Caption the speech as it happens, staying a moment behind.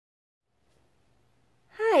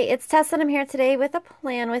it's Tess and I'm here today with a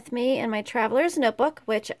plan with me in my traveler's notebook,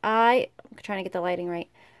 which I'm trying to get the lighting right.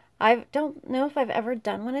 I don't know if I've ever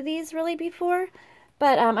done one of these really before,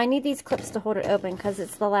 but I need these clips to hold it open because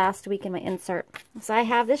it's the last week in my insert. So I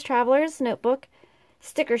have this traveler's notebook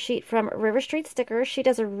sticker sheet from Riverstreetstickers. She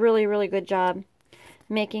does a really, really good job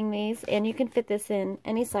making these, and you can fit this in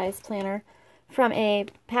any size planner from a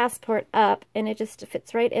passport up, and it just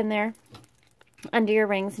fits right in there under your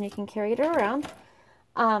rings, and you can carry it around.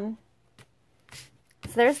 So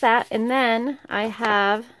there's that, and then I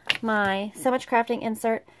have my So Much Crafting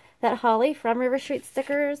insert that Holly from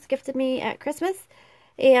Riverstreetstickers gifted me at Christmas,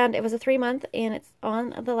 and it was a 3-month, and it's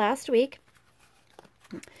on the last week.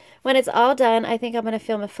 When it's all done, I think I'm going to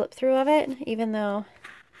film a flip through of it, even though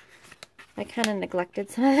I kind of neglected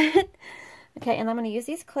some of it. Okay, and I'm going to use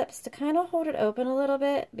these clips to kind of hold it open a little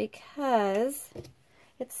bit because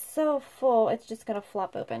it's so full, it's just going to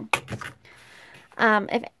flop open.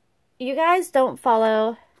 If you guys don't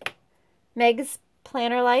follow Meg's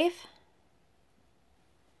Planner Life,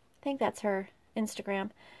 I think that's her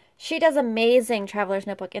Instagram. She does amazing Traveler's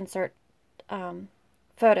Notebook insert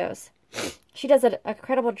photos. She does an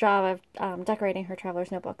incredible job of decorating her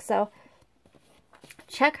Traveler's Notebook. So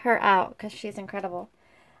check her out because she's incredible.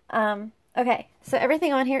 Okay, so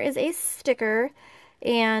everything on here is a sticker,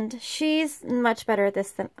 and she's much better at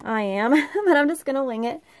this than I am, but I'm just going to wing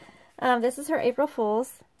it. This is her April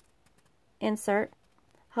Fool's insert.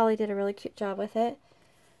 Holly did a really cute job with it.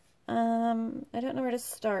 I don't know where to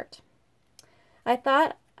start. I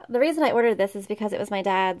thought the reason I ordered this is because it was my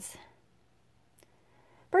dad's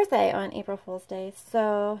birthday on April Fool's Day,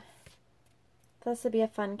 so this would be a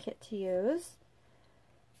fun kit to use.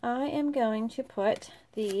 I am going to put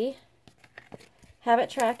the habit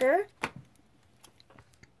tracker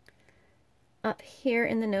up here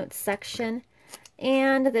in the notes section,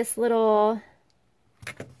 and this little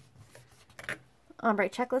ombre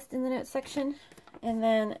checklist in the notes section, and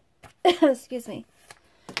then excuse me,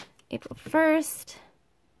 April 1st,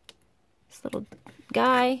 this little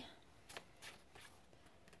guy,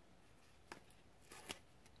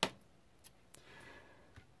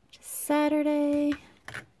 Saturday.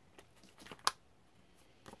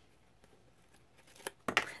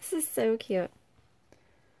 This is so cute.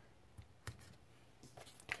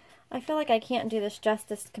 I feel like I can't do this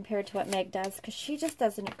justice compared to what Meg does because she just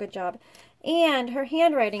does a good job. And her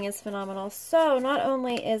handwriting is phenomenal. So not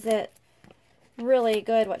only is it really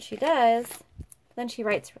good what she does, then she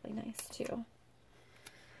writes really nice too.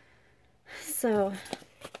 So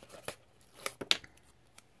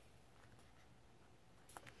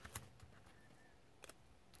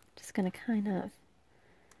just going to kind of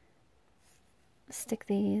stick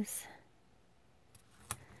these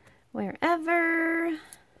wherever.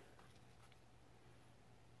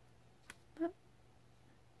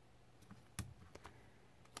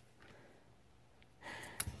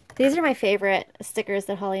 These are my favorite stickers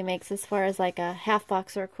that Holly makes as far as like a half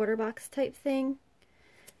box or a quarter box type thing.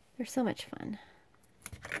 They're so much fun.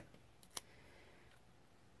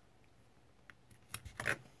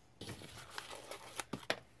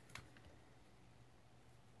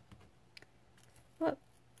 Whoop,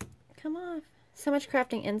 come off. So Much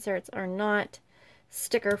Crafting inserts are not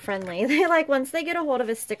sticker friendly. They like, once they get a hold of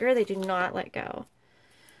a sticker, they do not let go.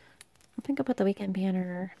 I think I'll put the weekend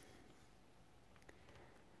banner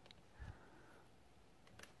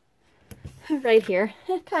right here.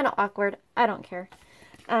 Kind of awkward. I don't care.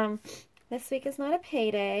 This week is not a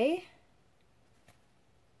payday.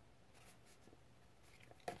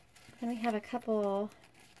 And we have a couple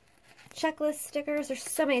checklist stickers. There's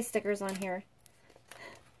so many stickers on here.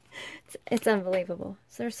 It's unbelievable.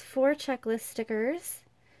 So there's 4 checklist stickers.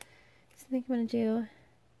 So I think I'm going to do,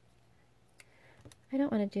 I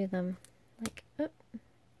don't want to do them like, oh.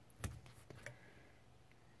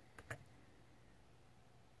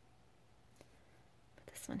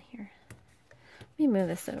 One here. Let me move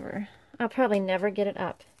this over. I'll probably never get it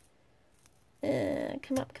up.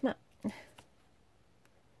 Come up, come up.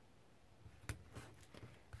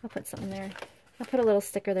 I'll put something there. I'll put a little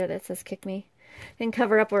sticker there that says kick me and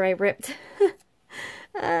cover up where I ripped.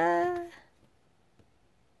 That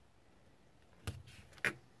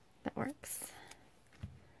works.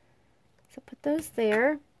 So put those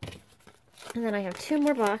there. And then I have 2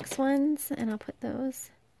 more box ones, and I'll put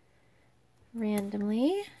those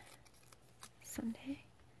randomly Sunday.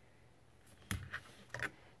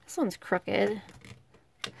 This one's crooked.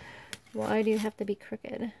 Why do you have to be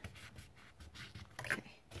crooked? Okay.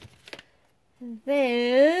 And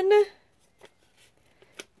then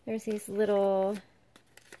there's these little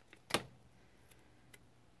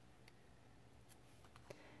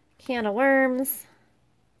can of worms.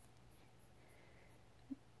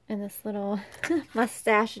 And this little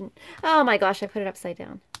mustache. And oh my gosh, I put it upside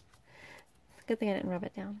down. Good thing I didn't rub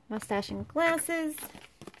it down. Mustache and glasses.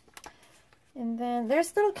 And then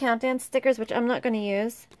there's little countdown stickers, which I'm not going to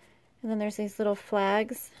use. And then there's these little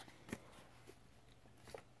flags.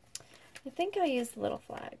 I think I'll use the little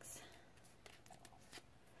flags.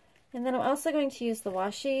 And then I'm also going to use the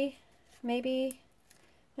washi. Maybe.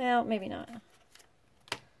 Well, maybe not.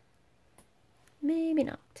 Maybe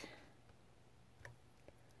not.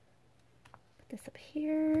 Put this up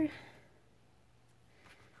here.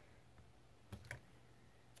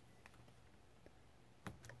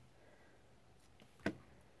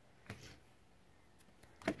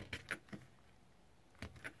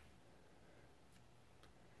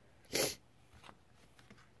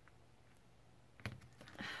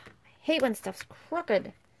 I hate when stuff's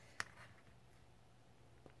crooked.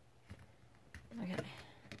 Okay.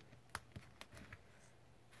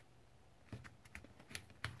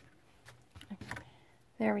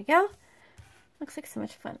 There we go. Looks like so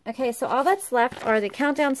much fun. Okay, so all that's left are the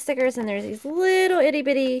countdown stickers, and there's these little itty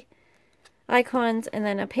bitty icons, and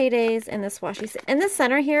then a paydays, and this washi. In the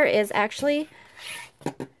center here is actually,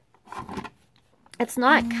 it's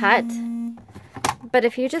not cut, but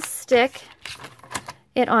if you just stick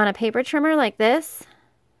it on a paper trimmer like this,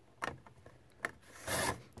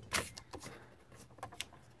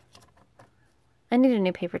 I need a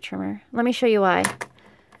new paper trimmer. Let me show you why.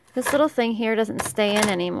 This little thing here doesn't stay in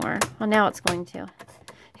anymore. Well, now it's going to.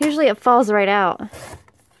 Usually it falls right out.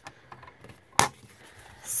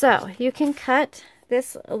 So you can cut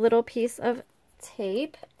this little piece of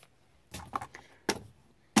tape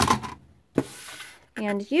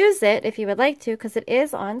and use it if you would like to, because it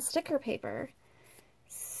is on sticker paper.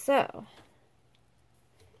 So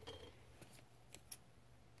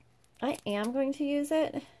I am going to use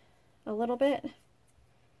it a little bit.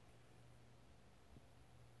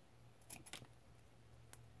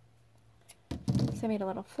 So I made a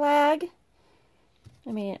little flag.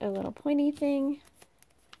 I made a little pointy thing.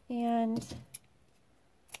 And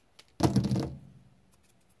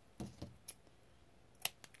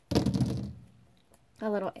a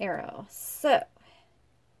little arrow. So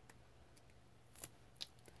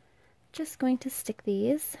just going to stick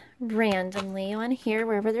these randomly on here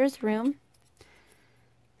wherever there's room.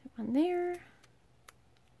 One there.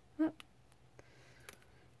 Oh.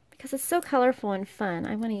 Because it's so colorful and fun,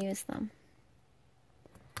 I want to use them.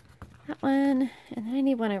 That one, and then I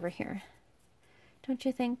need one over here. Don't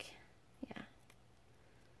you think? Yeah.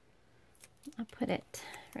 I'll put it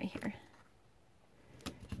right here.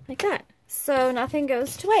 Like that. So nothing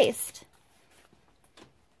goes to waste.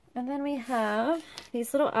 And then we have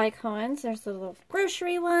these little icons. There's a little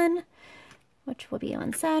grocery one, which will be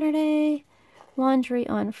on Saturday. Laundry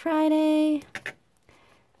on Friday.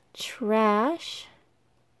 Trash.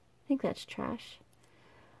 I think that's trash.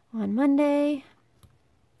 On Monday.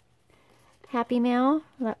 Happy Mail.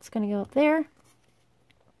 That's going to go up there.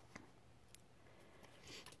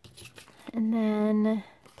 And then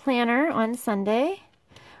planner on Sunday.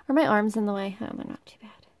 Are my arms in the way? Oh, they're not too bad.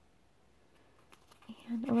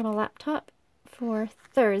 And a little laptop for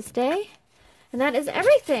Thursday. And that is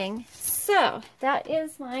everything. So that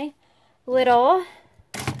is my little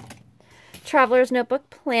traveler's notebook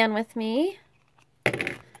plan with me.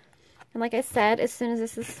 And like I said, as soon as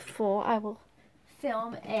this is full, I will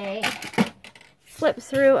film a flip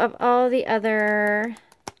through of all the other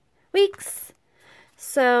weeks.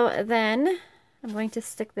 So then I'm going to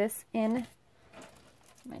stick this in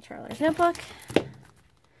my traveler's notebook,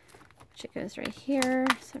 which it goes right here.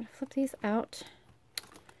 So to flip these out.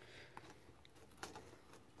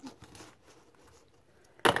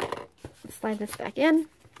 Slide this back in.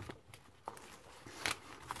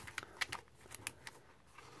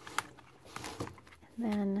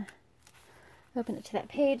 And then open it to that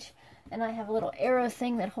page. And I have a little arrow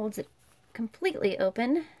thing that holds it completely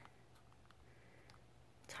open.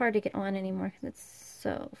 It's hard to get on anymore because it's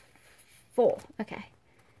so full. Okay.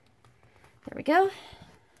 There we go.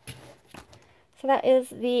 So that is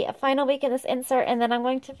the final week in this insert. And then I'm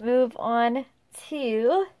going to move on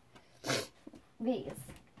to these.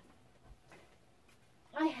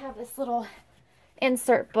 I have this little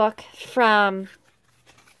insert book from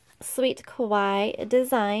Sweet Kawaii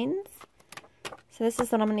Designs. So this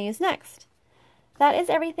is what I'm going to use next. That is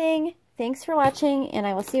everything. Thanks for watching, and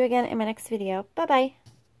I will see you again in my next video. Bye-bye.